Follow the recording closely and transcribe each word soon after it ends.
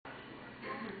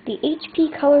The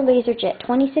HP Color LaserJet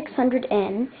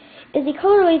 2600n is a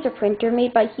color laser printer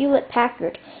made by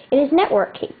Hewlett-Packard. It is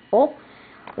network capable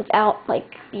without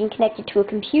being connected to a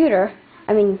computer.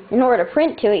 I mean, in order to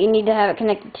print to it, you need to have it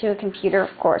connected to a computer,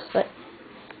 of course, but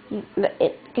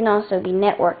it can also be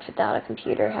networked without a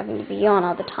computer having to be on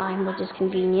all the time, which is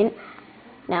convenient.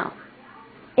 Now,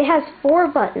 it has 4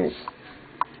 buttons: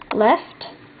 left,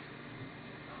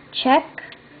 check,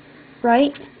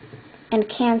 right, and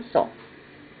cancel.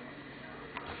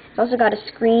 It's also got a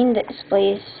screen that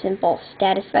displays simple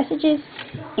status messages,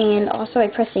 and also by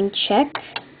pressing check,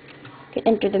 you can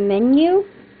enter the menu,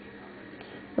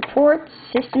 reports,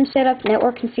 system setup,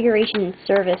 network configuration, and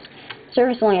service.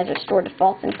 Service only has restore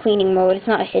defaults and cleaning mode. It's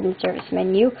not a hidden service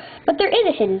menu, but there is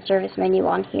a hidden service menu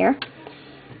on here.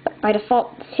 But by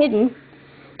default, it's hidden.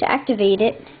 To activate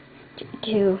it,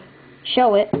 to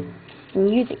show it and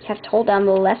use it, you have to hold down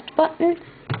the left button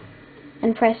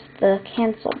and press the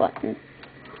cancel button.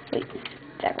 Wait,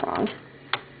 that wrong.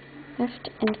 Left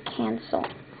and cancel.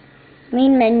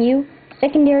 Main menu,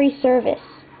 secondary service,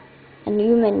 a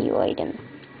new menu item.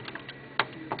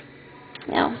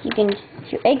 Now, you can,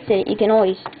 if you exit it, you can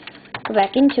always go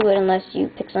back into it unless you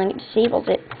pick something that disables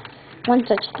it. One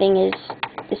such thing is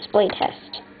display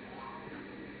test.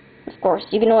 Of course,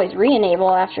 you can always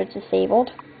re-enable after it's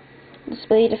disabled.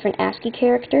 Display different ASCII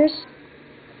characters.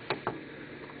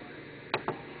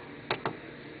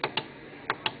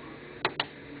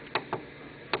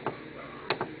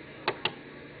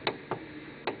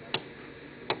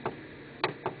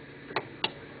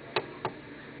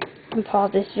 You can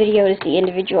pause this video to see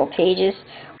individual pages,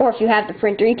 or if you have the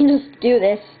printer, you can just do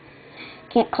this.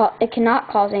 It cannot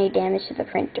cause any damage to the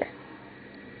printer.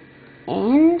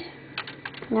 And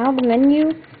now the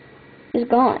menu is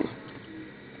gone.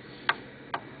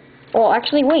 Well,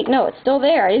 actually, wait, no, it's still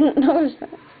there. I didn't notice that.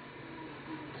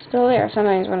 It's still there.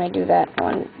 Sometimes when I do that,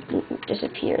 one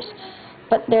disappears.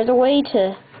 But there's a way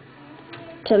to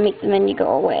make the menu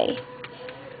go away.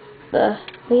 The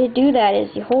way to do that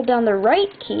is you hold down the right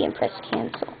key and press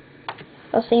cancel.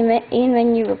 It'll say in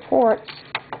menu reports,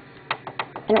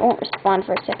 and it won't respond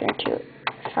for a second or two.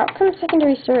 How come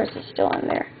secondary service is still in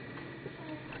there?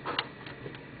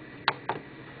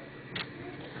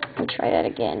 Let me try that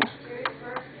again.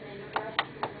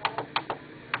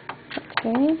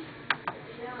 Okay.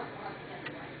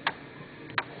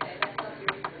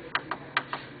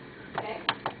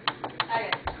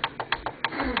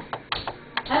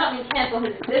 I don't mean cancel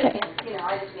his existence, you know,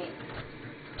 I just mean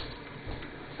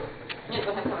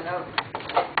cancel him coming over.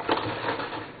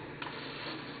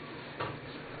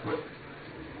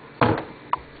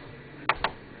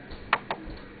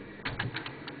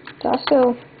 It's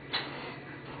also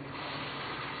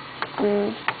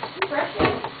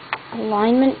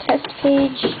alignment test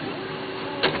page,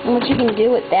 and what you can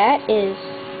do with that is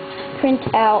print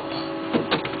out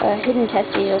a hidden test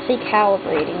page. It'll say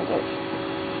calibrating, but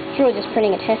it's really just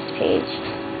printing a test page.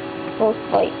 Both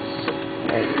lights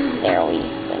right there will be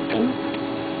blinking,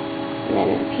 and then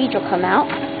the page will come out,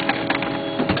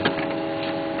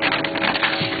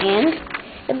 and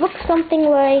it looks something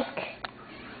like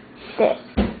this.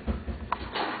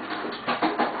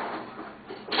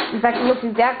 In fact, it looks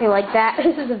exactly like that.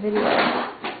 This is a video.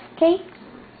 Okay,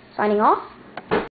 signing off.